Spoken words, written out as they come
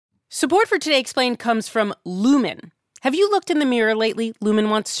Support for Today Explained comes from Lumen. Have you looked in the mirror lately, Lumen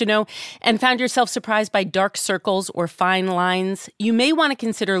wants to know, and found yourself surprised by dark circles or fine lines? You may want to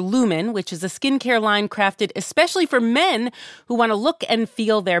consider Lumen, which is a skincare line crafted especially for men who want to look and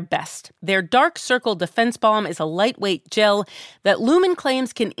feel their best. Their Dark Circle Defense Balm is a lightweight gel that Lumen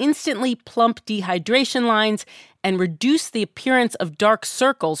claims can instantly plump dehydration lines and reduce the appearance of dark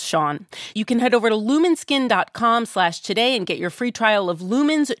circles, Sean. You can head over to lumenskin.com/today and get your free trial of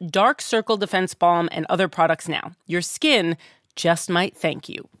Lumen's Dark Circle Defense Balm and other products now. Your skin just might thank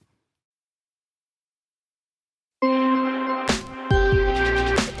you.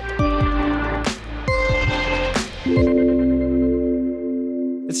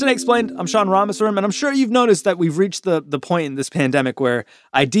 It's Today Explained. I'm Sean Rameswaram, and I'm sure you've noticed that we've reached the point in this pandemic where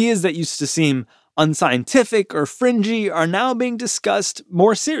ideas that used to seem unscientific or fringy are now being discussed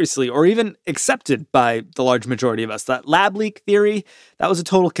more seriously or even accepted by the large majority of us. That lab leak theory, that was a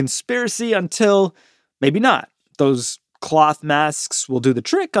total conspiracy until maybe not. Those cloth masks will do the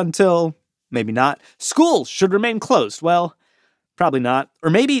trick until maybe not. Schools should remain closed. Well, probably not. Or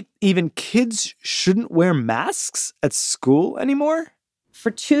maybe even kids shouldn't wear masks at school anymore. For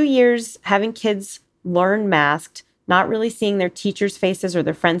 2 years, having kids learn masked, not really seeing their teachers' faces or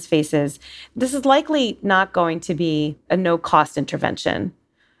their friends' faces, this is likely not going to be a no-cost intervention.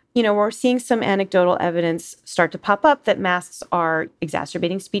 You know, we're seeing some anecdotal evidence start to pop up that masks are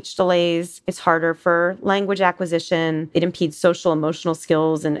exacerbating speech delays. It's harder for language acquisition. It impedes social emotional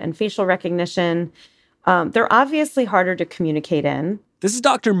skills and facial recognition. They're obviously harder to communicate in. This is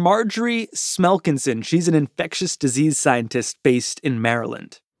Dr. Marjorie Smelkinson. She's an infectious disease scientist based in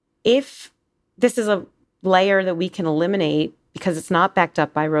Maryland. If this is a layer that we can eliminate because it's not backed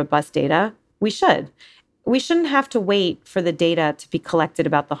up by robust data, we should. We shouldn't have to wait for the data to be collected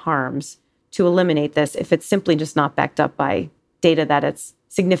about the harms to eliminate this if it's simply just not backed up by data that it's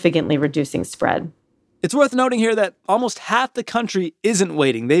significantly reducing spread. It's worth noting here that almost half the country isn't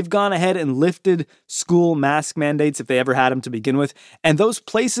waiting. They've gone ahead and lifted school mask mandates if they ever had them to begin with. And those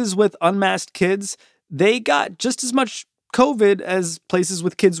places with unmasked kids, they got just as much COVID as places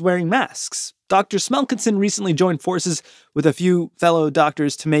with kids wearing masks. Dr. Smelkinson recently joined forces with a few fellow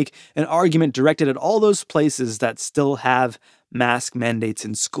doctors to make an argument directed at all those places that still have mask mandates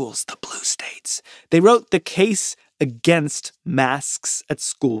in schools, the blue states. They wrote the case against masks at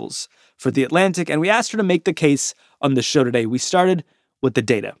schools for The Atlantic, and we asked her to make the case on the show today. We started with the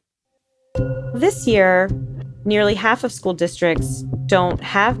data. This year, nearly half of school districts don't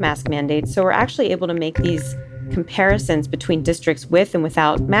have mask mandates, so we're actually able to make these comparisons between districts with and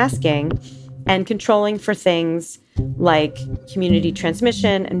without masking and controlling for things like community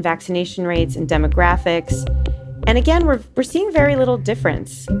transmission and vaccination rates and demographics. And again, we're seeing very little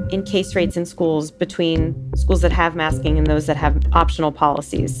difference in case rates in schools between schools that have masking and those that have optional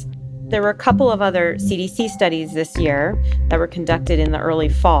policies. There were a couple of other CDC studies this year that were conducted in the early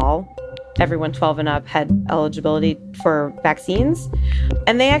fall. Everyone 12 and up had eligibility for vaccines.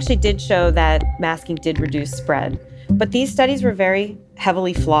 And they actually did show that masking did reduce spread. But these studies were very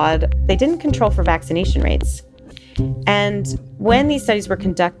heavily flawed. They didn't control for vaccination rates. And when these studies were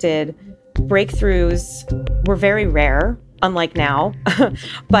conducted, breakthroughs were very rare, unlike now.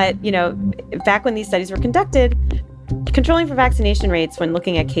 But, you know, back when these studies were conducted, controlling for vaccination rates when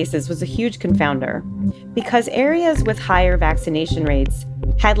looking at cases was a huge confounder because areas with higher vaccination rates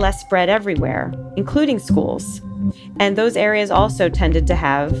had less spread everywhere, including schools. And those areas also tended to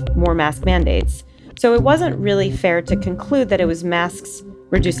have more mask mandates. So it wasn't really fair to conclude that it was masks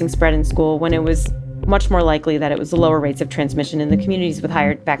reducing spread in school when it was much more likely that it was the lower rates of transmission in the communities with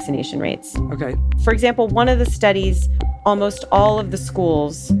higher vaccination rates. Okay. For example, one of the studies, almost all of the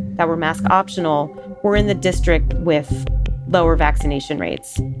schools that were mask optional were in the district with lower vaccination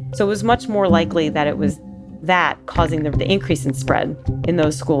rates. So it was much more likely that it was that causing the increase in spread in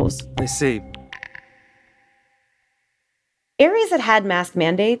those schools. I see. Areas that had mask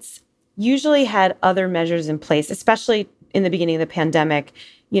mandates usually had other measures in place, especially in the beginning of the pandemic.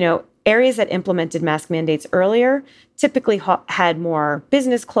 You know, areas that implemented mask mandates earlier typically had more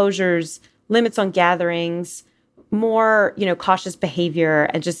business closures, limits on gatherings, more, cautious behavior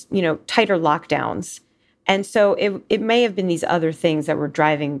and just, tighter lockdowns. And so it may have been these other things that were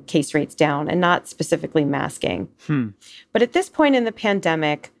driving case rates down and not specifically masking. But at this point in the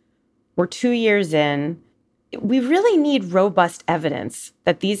pandemic, we're 2 years in, we really need robust evidence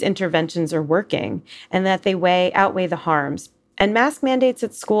that these interventions are working and that they outweigh the harms. And mask mandates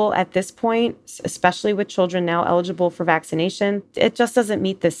at school at this point, especially with children now eligible for vaccination, it just doesn't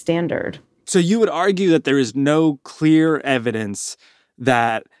meet this standard. So you would argue that there is no clear evidence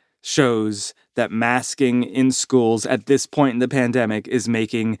that shows that masking in schools at this point in the pandemic is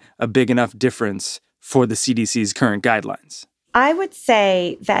making a big enough difference for the CDC's current guidelines? I would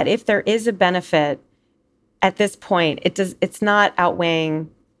say that if there is a benefit at this point, it's not outweighing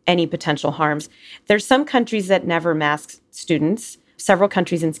any potential harms. There's some countries that never mask students. Several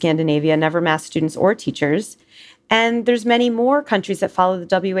countries in Scandinavia never mask students or teachers. And there's many more countries that follow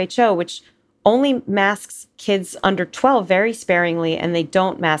the WHO, which only masks kids under 12 very sparingly, and they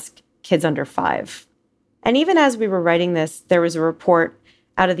don't mask kids under 5. And even as we were writing this, there was a report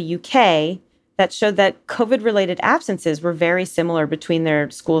out of the UK that showed that COVID-related absences were very similar between their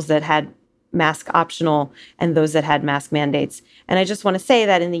schools that had mask optional and those that had mask mandates. And I just want to say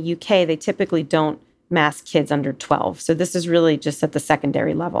that in the UK, they typically don't mask kids under 12. So this is really just at the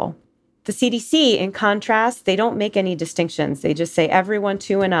secondary level. The CDC, in contrast, they don't make any distinctions. They just say everyone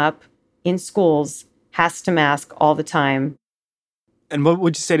 2 and up in schools has to mask all the time. And what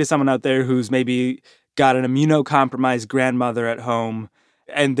would you say to someone out there who's maybe got an immunocompromised grandmother at home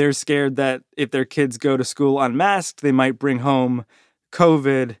and they're scared that if their kids go to school unmasked, they might bring home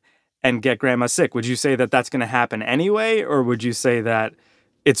COVID and get grandma sick? Would you say that that's going to happen anyway, or would you say that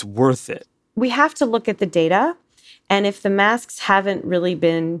it's worth it? We have to look at the data. And if the masks haven't really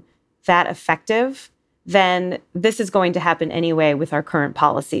been that effective, then this is going to happen anyway with our current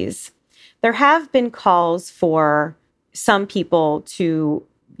policies. There have been calls for some people to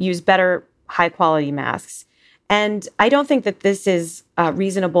use better high-quality masks. And I don't think that this is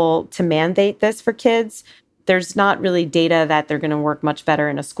reasonable to mandate this for kids. There's not really data that they're going to work much better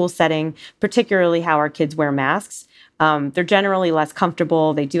in a school setting, particularly how our kids wear masks. They're generally less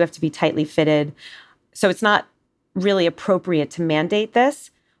comfortable. They do have to be tightly fitted. So it's not really appropriate to mandate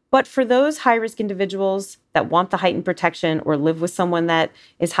this. But for those high-risk individuals that want the heightened protection or live with someone that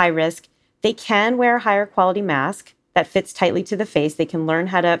is high risk, they can wear a higher quality mask that fits tightly to the face. They can learn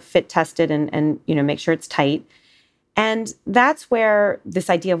how to fit test it and make sure it's tight. And that's where this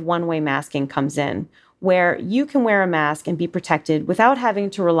idea of one-way masking comes in, where you can wear a mask and be protected without having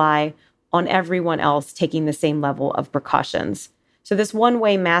to rely on everyone else taking the same level of precautions. So this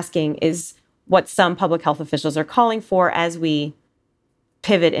one-way masking is what some public health officials are calling for as we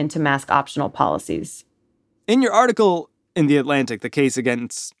pivot into mask optional policies. In your article in The Atlantic, The Case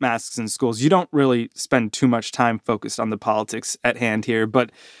Against Masks in Schools, you don't really spend too much time focused on the politics at hand here.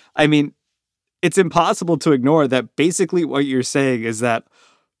 But I mean, it's impossible to ignore that basically what you're saying is that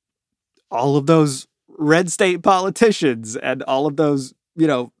all of those red state politicians and all of those,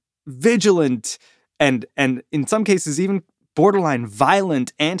 vigilant and in some cases even borderline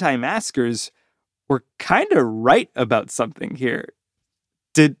violent anti-maskers were kind of right about something here.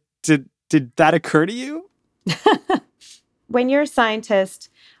 Did that occur to you? When you're a scientist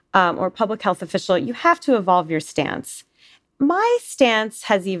or public health official, you have to evolve your stance. My stance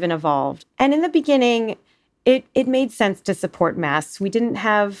has even evolved. And in the beginning, it made sense to support masks. We didn't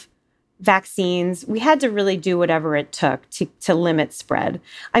have vaccines. We had to really do whatever it took to limit spread.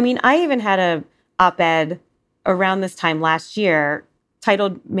 I mean, I even had a op-ed around this time last year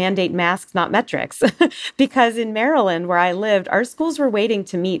titled "Mandate Masks, Not Metrics," because in Maryland, where I lived, our schools were waiting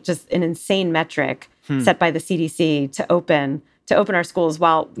to meet just an insane metric set by the CDC to open our schools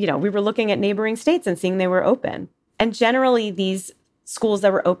while, we were looking at neighboring states and seeing they were open. And generally, these schools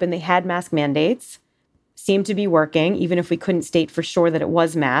that were open, they had mask mandates, seemed to be working, even if we couldn't state for sure that it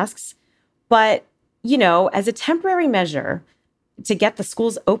was masks. But, as a temporary measure to get the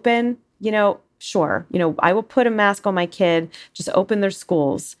schools open, sure, I will put a mask on my kid, just open their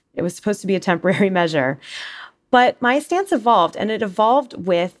schools. It was supposed to be a temporary measure. But my stance evolved, and it evolved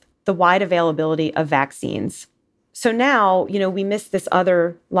with the wide availability of vaccines. So now, we miss this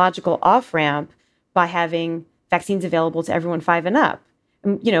other logical off-ramp by having vaccines available to everyone 5 and up.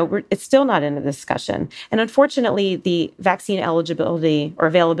 And, it's still not in the discussion. And unfortunately, the vaccine eligibility or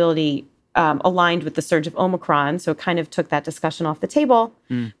availability aligned with the surge of Omicron, so it kind of took that discussion off the table.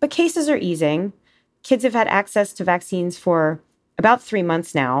 But cases are easing. Kids have had access to vaccines for about 3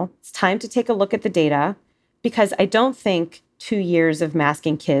 months now. It's time to take a look at the data, because I don't think 2 years of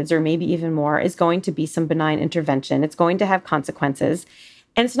masking kids, or maybe even more, is going to be some benign intervention. It's going to have consequences.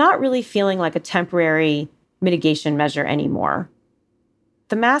 And it's not really feeling like a temporary mitigation measure anymore.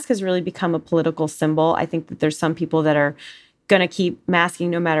 The mask has really become a political symbol. I think that there's some people that are going to keep masking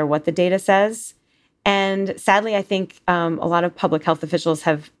no matter what the data says. And sadly, I think a lot of public health officials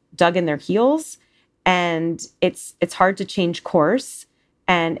have dug in their heels, and it's hard to change course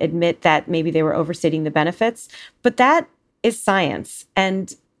and admit that maybe they were overstating the benefits. But that is science.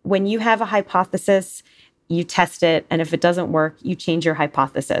 And when you have a hypothesis, you test it. And if it doesn't work, you change your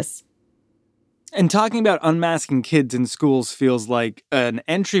hypothesis. And talking about unmasking kids in schools feels like an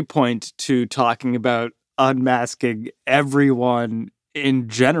entry point to talking about unmasking everyone in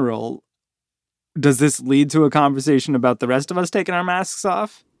general. Does this lead to a conversation about the rest of us taking our masks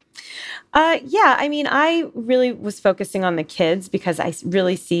off? Yeah, I mean, I really was focusing on the kids because I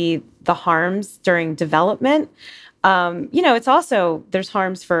really see the harms during development. It's also, there's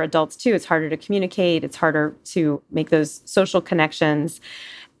harms for adults too. It's harder to communicate. It's harder to make those social connections.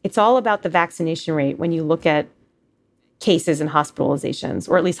 It's all about the vaccination rate when you look at cases and hospitalizations,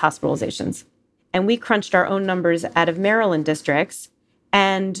 or at least hospitalizations. And we crunched our own numbers out of Maryland districts,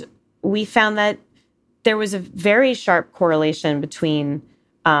 and we found that there was a very sharp correlation between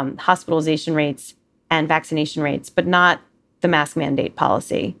hospitalization rates and vaccination rates, but not the mask mandate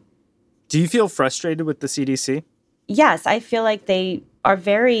policy. Do you feel frustrated with the CDC? Yes, I feel like they are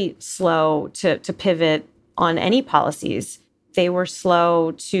very slow to pivot on any policies. They were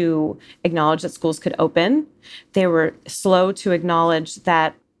slow to acknowledge that schools could open. They were slow to acknowledge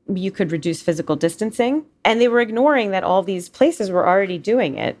that you could reduce physical distancing. And they were ignoring that all these places were already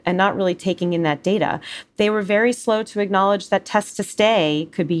doing it and not really taking in that data. They were very slow to acknowledge that test to stay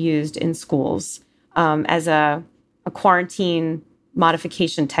could be used in schools as a quarantine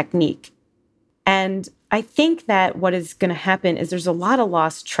modification technique. And I think that what is going to happen is there's a lot of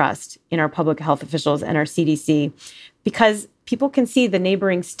lost trust in our public health officials and our CDC because people can see the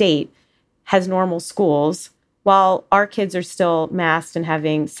neighboring state has normal schools while our kids are still masked and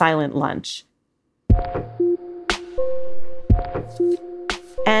having silent lunch.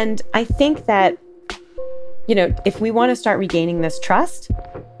 And I think that, if we want to start regaining this trust,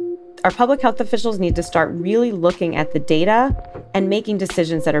 our public health officials need to start really looking at the data and making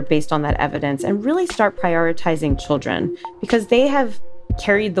decisions that are based on that evidence and really start prioritizing children because they have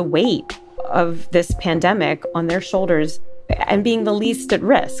carried the weight of this pandemic on their shoulders and being the least at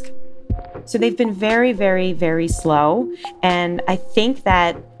risk. So they've been very, very, very slow. And I think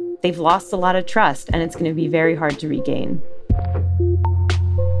that they've lost a lot of trust and it's going to be very hard to regain.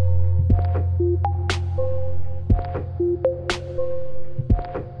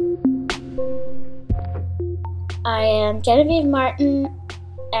 I am Genevieve Martin,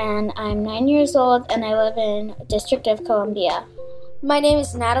 and I'm 9 years old, and I live in District of Columbia. My name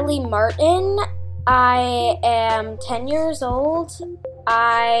is Natalie Martin. I am 10 years old.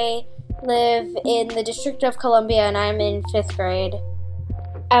 I live in the District of Columbia, and I'm in 5th grade.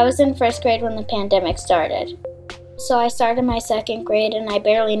 I was in 1st grade when the pandemic started. So I started my 2nd grade, and I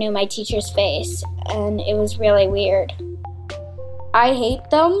barely knew my teacher's face, and it was really weird. I hate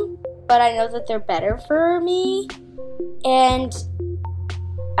them, but I know that they're better for me. And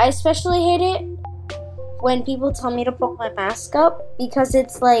I especially hate it when people tell me to put my mask up because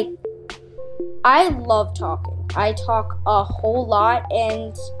it's like, I love talking. I talk a whole lot,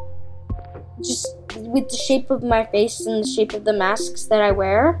 and just with the shape of my face and the shape of the masks that I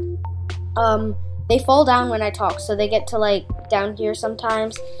wear, they fall down when I talk, so they get to down here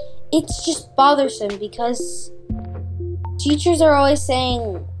sometimes. It's just bothersome because teachers are always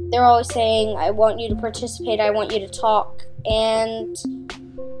saying, I want you to participate, I want you to talk. And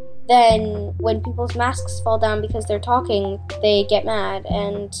then when people's masks fall down because they're talking, they get mad.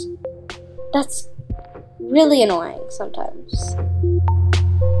 And that's really annoying sometimes.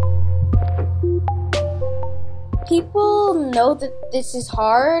 People know that this is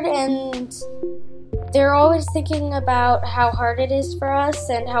hard, and they're always thinking about how hard it is for us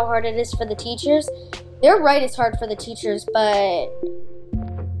and how hard it is for the teachers. They're right, it's hard for the teachers, but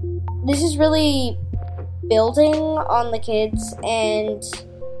this is really building on the kids, and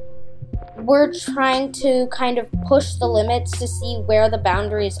we're trying to kind of push the limits to see where the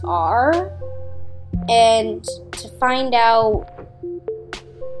boundaries are and to find out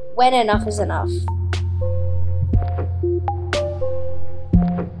when enough is enough.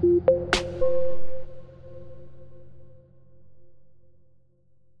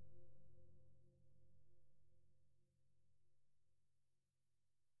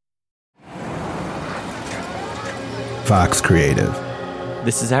 Vox Creative.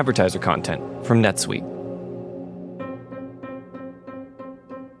 This is advertiser content from NetSuite.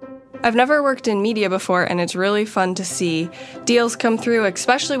 I've never worked in media before, and it's really fun to see deals come through,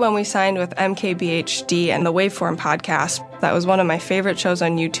 especially when we signed with MKBHD and the Waveform podcast. That was one of my favorite shows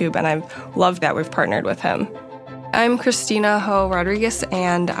on YouTube, and I've loved that we've partnered with him. I'm Christina Ho Rodriguez,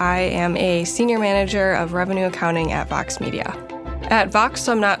 and I am a senior manager of revenue accounting at Vox Media. At Vox,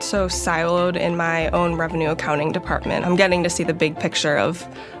 I'm not so siloed in my own revenue accounting department. I'm getting to see the big picture of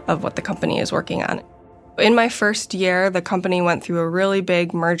what the company is working on. In my first year, the company went through a really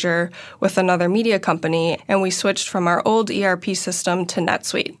big merger with another media company, and we switched from our old ERP system to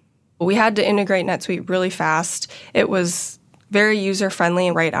NetSuite. We had to integrate NetSuite really fast. It was very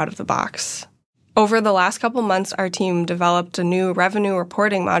user-friendly right out of the box. Over the last couple months, our team developed a new revenue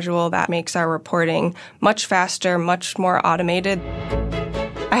reporting module that makes our reporting much faster, much more automated.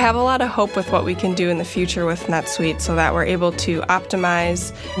 I have a lot of hope with what we can do in the future with NetSuite so that we're able to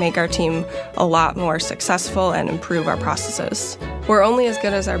optimize, make our team a lot more successful, and improve our processes. We're only as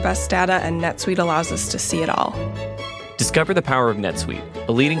good as our best data, and NetSuite allows us to see it all. Discover the power of NetSuite,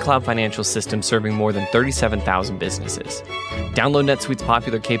 a leading cloud financial system serving more than 37,000 businesses. Download NetSuite's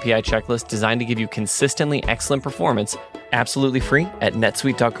popular KPI checklist designed to give you consistently excellent performance absolutely free at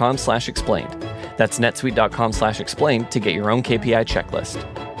netsuite.com/explained. That's netsuite.com/explained to get your own KPI checklist.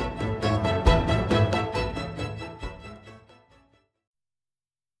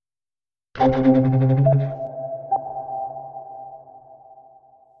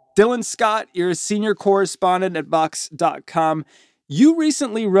 Dylan Scott, you're a senior correspondent at Vox.com. You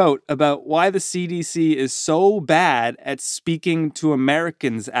recently wrote about why the CDC is so bad at speaking to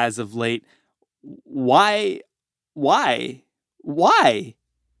Americans as of late. Why?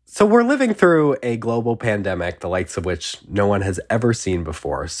 So we're living through a global pandemic, the likes of which no one has ever seen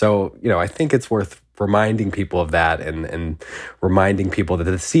before. So, I think it's worth reminding people of that and reminding people that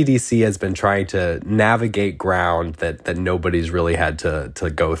the CDC has been trying to navigate ground that nobody's really had to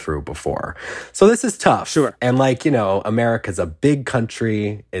go through before. So this is tough. Sure. And America's a big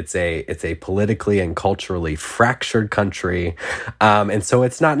country. It's a politically and culturally fractured country. And so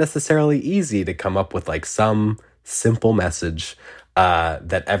it's not necessarily easy to come up with some simple message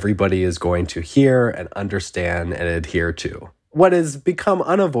that everybody is going to hear and understand and adhere to. What has become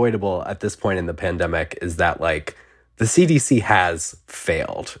unavoidable at this point in the pandemic is that, the CDC has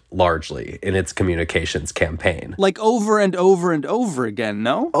failed largely in its communications campaign. Over and over and over again,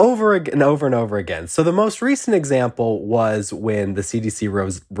 no? Over and over again. So the most recent example was when the CDC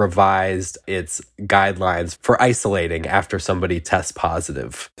revised its guidelines for isolating after somebody tests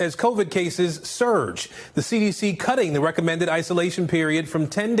positive. As COVID cases surge, the CDC cutting the recommended isolation period from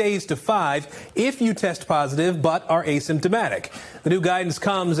 10 days to 5 if you test positive but are asymptomatic. The new guidance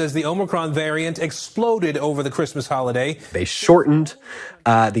comes as the Omicron variant exploded over the Christmas holiday. They shortened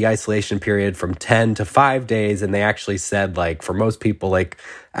the isolation period from 10 to 5 days, and they actually said, for most people,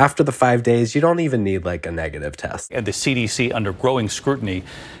 after the 5 days, you don't even need a negative test. And the CDC under growing scrutiny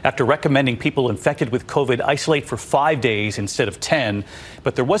after recommending people infected with COVID isolate for 5 days instead of 10,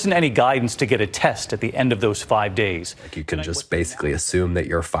 but there wasn't any guidance to get a test at the end of those 5 days. You can just basically assume that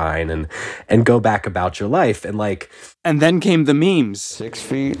you're fine and go back about your life. And then came the memes. 6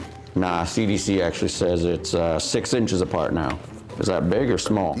 feet? Nah, CDC actually says it's 6 inches apart now. Is that big or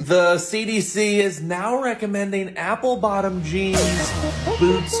small? The CDC is now recommending apple-bottom jeans,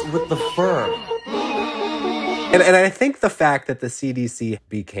 boots with the fur. And I think the fact that the CDC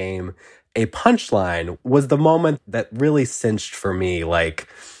became a punchline was the moment that really cinched for me,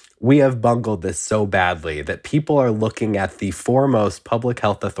 we have bungled this so badly that people are looking at the foremost public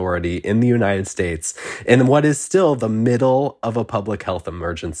health authority in the United States in what is still the middle of a public health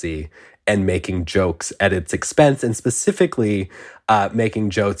emergency and making jokes at its expense, and specifically making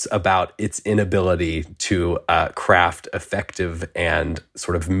jokes about its inability to craft effective and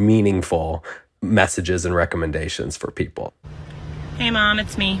sort of meaningful messages and recommendations for people. Hey, Mom,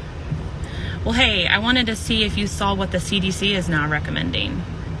 it's me. Well, hey, I wanted to see if you saw what the CDC is now recommending.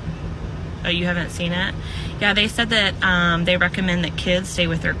 Oh, you haven't seen it? Yeah, they said that they recommend that kids stay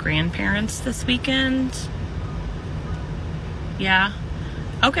with their grandparents this weekend. Yeah.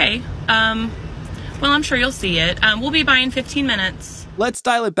 Okay. Well, I'm sure you'll see it. We'll be by in 15 minutes. Let's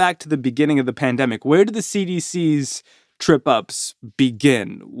dial it back to the beginning of the pandemic. Where did the CDC's trip-ups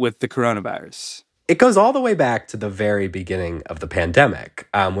begin with the coronavirus? It goes all the way back to the very beginning of the pandemic,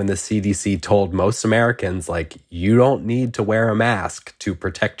 when the CDC told most Americans, you don't need to wear a mask to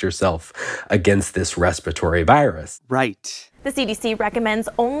protect yourself against this respiratory virus. Right. The CDC recommends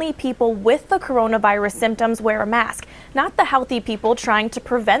only people with the coronavirus symptoms wear a mask, not the healthy people trying to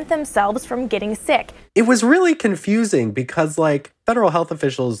prevent themselves from getting sick. It was really confusing because, federal health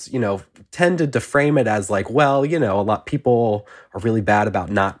officials, tended to frame it as a lot of people are really bad about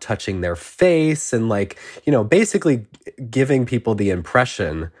not touching their face and basically giving people the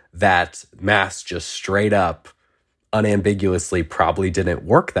impression that masks just straight up unambiguously probably didn't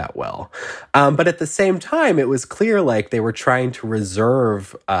work that well. But at the same time, it was clear like they were trying to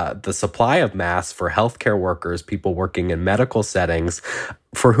reserve the supply of masks for healthcare workers, people working in medical settings,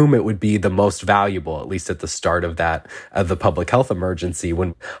 for whom it would be the most valuable, at least at the start of the public health emergency,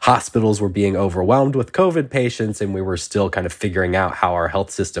 when hospitals were being overwhelmed with COVID patients and we were still kind of figuring out how our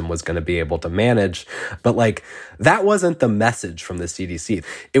health system was going to be able to manage. But like, that wasn't the message from the CDC.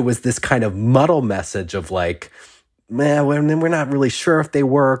 It was this kind of muddle message of like, man, we're not really sure if they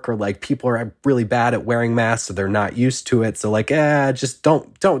work, or like people are really bad at wearing masks, so they're not used to it. So like, just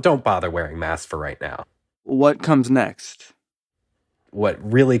don't bother wearing masks for right now. What comes next? What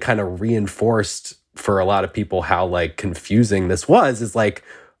really kind of reinforced for a lot of people how like confusing this was is like,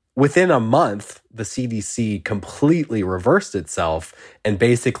 within a month, the CDC completely reversed itself and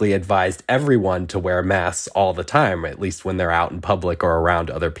basically advised everyone to wear masks all the time, at least when they're out in public or around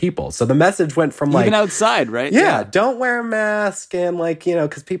other people. So the message went from like... Even outside, right? Yeah, don't wear a mask and like,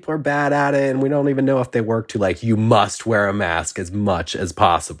 because people are bad at it and we don't even know if they work, to like, you must wear a mask as much as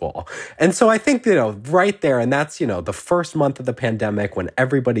possible. And so I think, right there, and that's, the first month of the pandemic when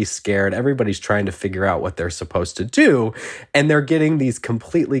everybody's scared, everybody's trying to figure out what they're supposed to do, and they're getting these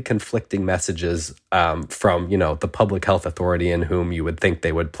completely conflicting messages from, the public health authority in whom you would think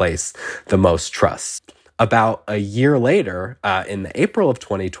they would place the most trust. About a year later, in April of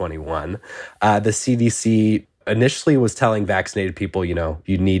 2021, the CDC initially was telling vaccinated people, you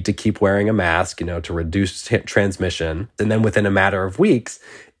need to keep wearing a mask, to reduce transmission. And then within a matter of weeks,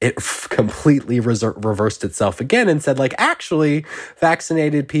 it completely reversed itself again and said, like, actually,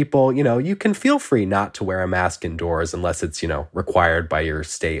 vaccinated people, you can feel free not to wear a mask indoors unless it's, required by your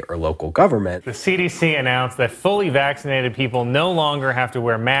state or local government. The CDC announced that fully vaccinated people no longer have to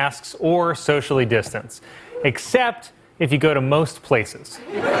wear masks or socially distance, except if you go to most places.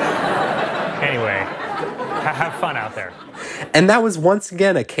 Anyway, have fun out there. And that was once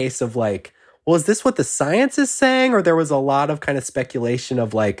again a case of like, well, is this what the science is saying? Or there was a lot of kind of speculation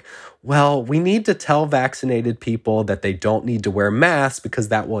of like, well, we need to tell vaccinated people that they don't need to wear masks because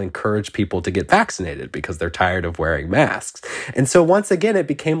that will encourage people to get vaccinated because they're tired of wearing masks. And so once again, it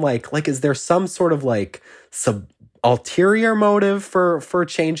became like, is there some sort of like ulterior motive for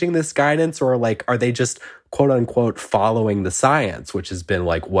changing this guidance? Or like, are they just quote unquote following the science, which has been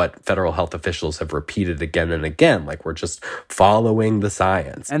like what federal health officials have repeated again and again, like we're just following the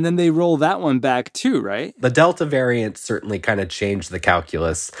science. And then they roll that one back too, right? The Delta variant certainly kind of changed the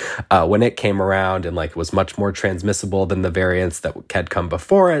calculus when it came around, and like was much more transmissible than the variants that had come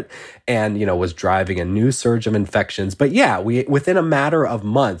before it, and was driving a new surge of infections. But yeah, within a matter of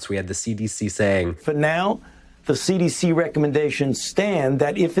months, we had the CDC saying, for now, the CDC recommendations stand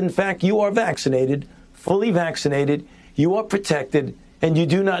that if in fact you are vaccinated, fully vaccinated, you are protected, and you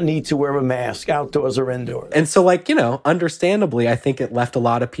do not need to wear a mask outdoors or indoors. And so, understandably, I think it left a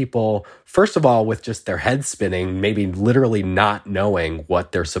lot of people, first of all, with just their heads spinning, maybe literally not knowing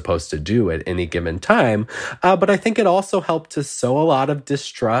what they're supposed to do at any given time. But I think it also helped to sow a lot of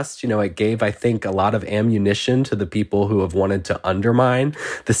distrust. It gave, I think, a lot of ammunition to the people who have wanted to undermine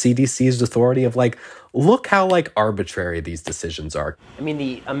the CDC's authority of look how arbitrary these decisions are. I mean,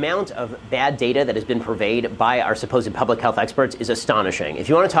 the amount of bad data that has been purveyed by our supposed public health experts is astonishing. If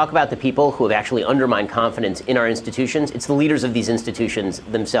you want to talk about the people who have actually undermined confidence in our institutions, it's the leaders of these institutions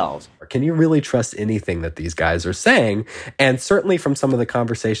themselves. Can you really trust anything that these guys are saying? And certainly from some of the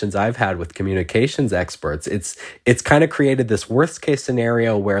conversations I've had with communications experts, it's kind of created this worst case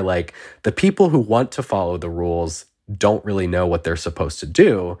scenario where the people who want to follow the rules don't really know what they're supposed to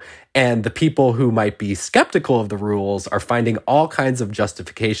do. And the people who might be skeptical of the rules are finding all kinds of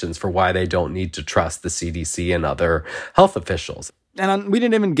justifications for why they don't need to trust the CDC and other health officials. And we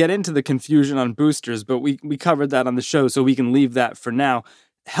didn't even get into the confusion on boosters, but we covered that on the show, so we can leave that for now.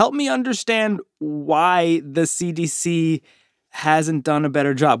 Help me understand why the CDC hasn't done a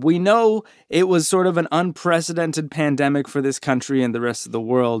better job. We know it was sort of an unprecedented pandemic for this country and the rest of the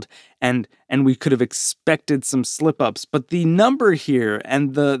world, and we could have expected some slip-ups, but the number here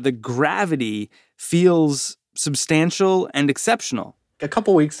and the gravity feels substantial and exceptional. A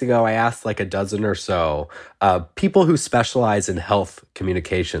couple weeks ago, I asked a dozen or so people who specialize in health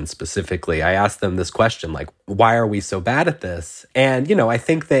communication specifically. I asked them this question, why are we so bad at this? And, I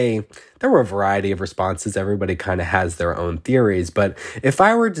think there were a variety of responses. Everybody kind of has their own theories. But if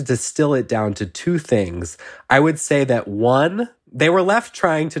I were to distill it down to two things, I would say that one, they were left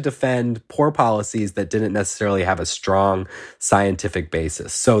trying to defend poor policies that didn't necessarily have a strong scientific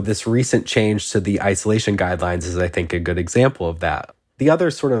basis. So this recent change to the isolation guidelines is, I think, a good example of that. The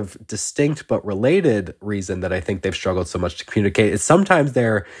other sort of distinct but related reason that I think they've struggled so much to communicate is sometimes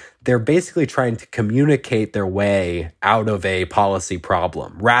they're basically trying to communicate their way out of a policy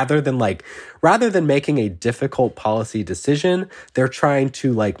problem. Rather than making a difficult policy decision, they're trying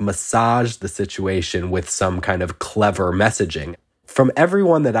to massage the situation with some kind of clever messaging. From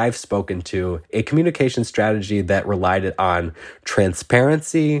everyone that I've spoken to, a communication strategy that relied on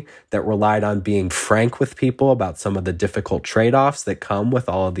transparency, that relied on being frank with people about some of the difficult trade-offs that come with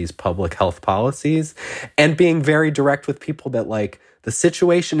all of these public health policies, and being very direct with people that the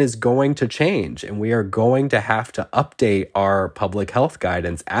situation is going to change and we are going to have to update our public health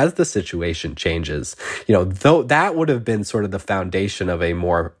guidance as the situation changes. Though that would have been sort of the foundation of a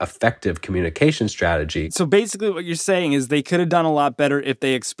more effective communication strategy. So basically what you're saying is they could have done a lot better if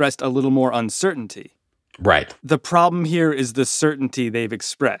they expressed a little more uncertainty. Right. The problem here is the certainty they've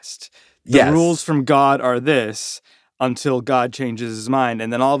expressed. The rules from God are this until God changes his mind,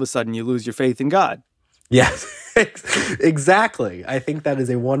 and then all of a sudden you lose your faith in God. Yes, exactly. I think that is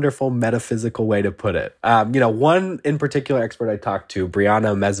a wonderful metaphysical way to put it. One in particular expert I talked to,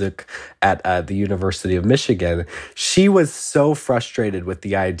 Brianna Mezuk at the University of Michigan, she was so frustrated with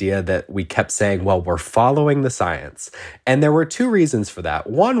the idea that we kept saying, well, we're following the science. And there were two reasons for that.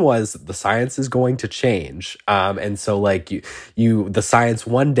 One was the science is going to change. And so the science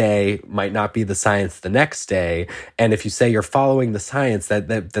one day might not be the science the next day. And if you say you're following the science,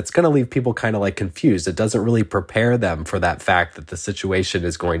 that's going to leave people kind of confused. It doesn't really prepare them for that fact that the situation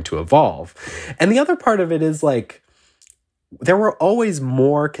is going to evolve. And the other part of it is there were always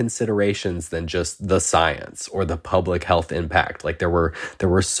more considerations than just the science or the public health impact. There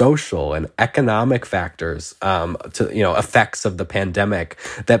were social and economic factors to effects of the pandemic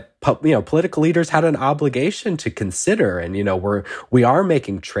that political leaders had an obligation to consider. And we are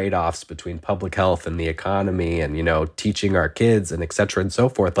making trade-offs between public health and the economy and teaching our kids and et cetera and so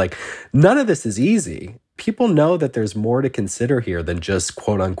forth. None of this is easy. People know that there's more to consider here than just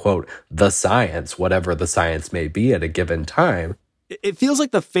quote unquote the science, whatever the science may be at a given time. It feels like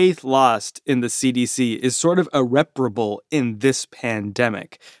the faith lost in the CDC is sort of irreparable in this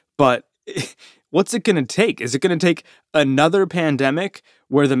pandemic. But what's it going to take? Is it going to take another pandemic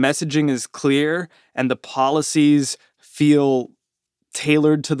where the messaging is clear and the policies feel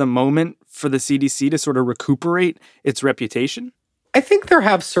tailored to the moment for the CDC to sort of recuperate its reputation? I think there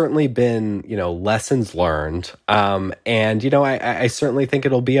have certainly been, lessons learned. I certainly think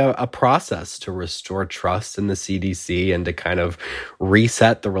it'll be a process to restore trust in the CDC and to kind of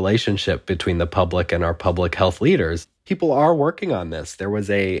reset the relationship between the public and our public health leaders. People are working on this. There was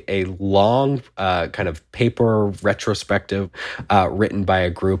a long kind of paper retrospective written by a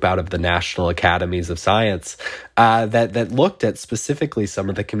group out of the National Academies of Science that looked at specifically some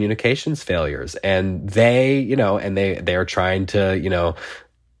of the communications failures. And they are trying to,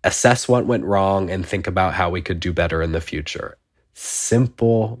 assess what went wrong and think about how we could do better in the future.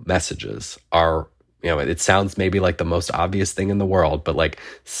 Simple messages are, it sounds maybe like the most obvious thing in the world, but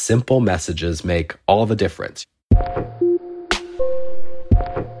simple messages make all the difference.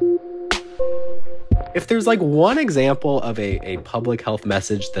 If there's one example of a public health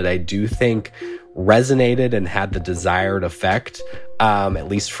message that I do think resonated and had the desired effect, at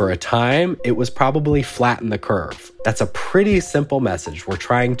least for a time, it was probably flatten the curve. That's a pretty simple message. We're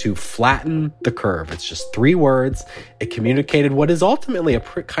trying to flatten the curve. It's just 3 words. It communicated what is ultimately a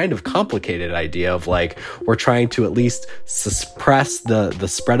kind of complicated idea of we're trying to at least suppress the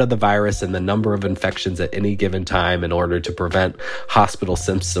spread of the virus and the number of infections at any given time in order to prevent hospital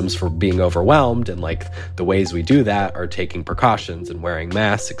systems from being overwhelmed. And the ways we do that are taking precautions and wearing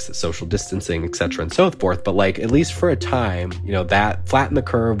masks, social distancing, et cetera, and so forth. But at least for a time, that flatten the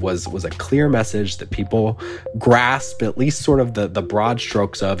curve was a clear message that people grasped at least sort of the broad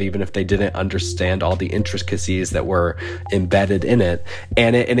strokes of, even if they didn't understand all the intricacies that were embedded in it.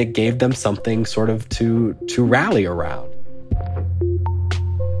 And it gave them something sort of to rally around.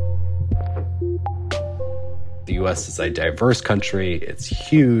 The U.S. is a diverse country. It's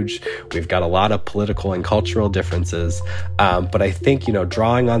huge. We've got a lot of political and cultural differences. But I think,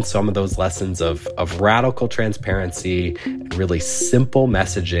 drawing on some of those lessons of radical transparency and really simple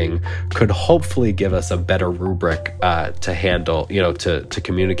messaging could hopefully give us a better rubric to handle, to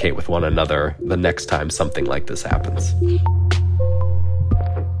communicate with one another the next time something like this happens.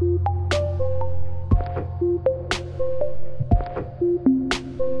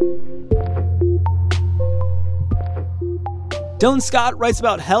 Dylan Scott writes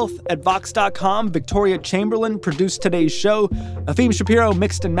about health at Vox.com. Victoria Chamberlin produced today's show. Efim Shapiro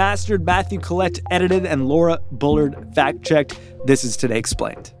mixed and mastered. Matthew Collette edited. And Laura Bullard fact-checked. This is Today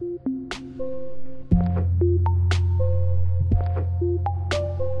Explained.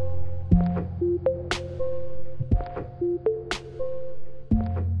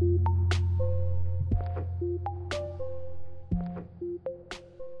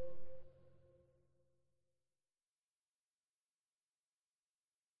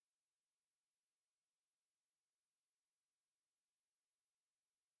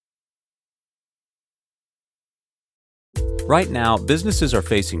 Right now, businesses are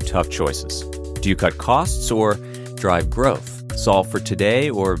facing tough choices. Do you cut costs or drive growth? Solve for today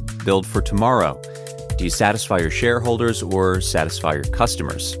or build for tomorrow? Do you satisfy your shareholders or satisfy your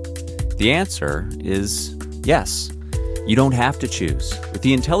customers? The answer is yes. You don't have to choose. With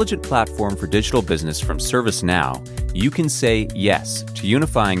the intelligent platform for digital business from ServiceNow, you can say yes to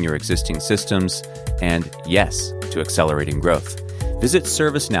unifying your existing systems and yes to accelerating growth. Visit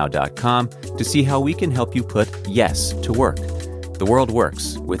ServiceNow.com to see how we can help you put yes to work. The world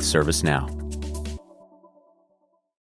works with ServiceNow.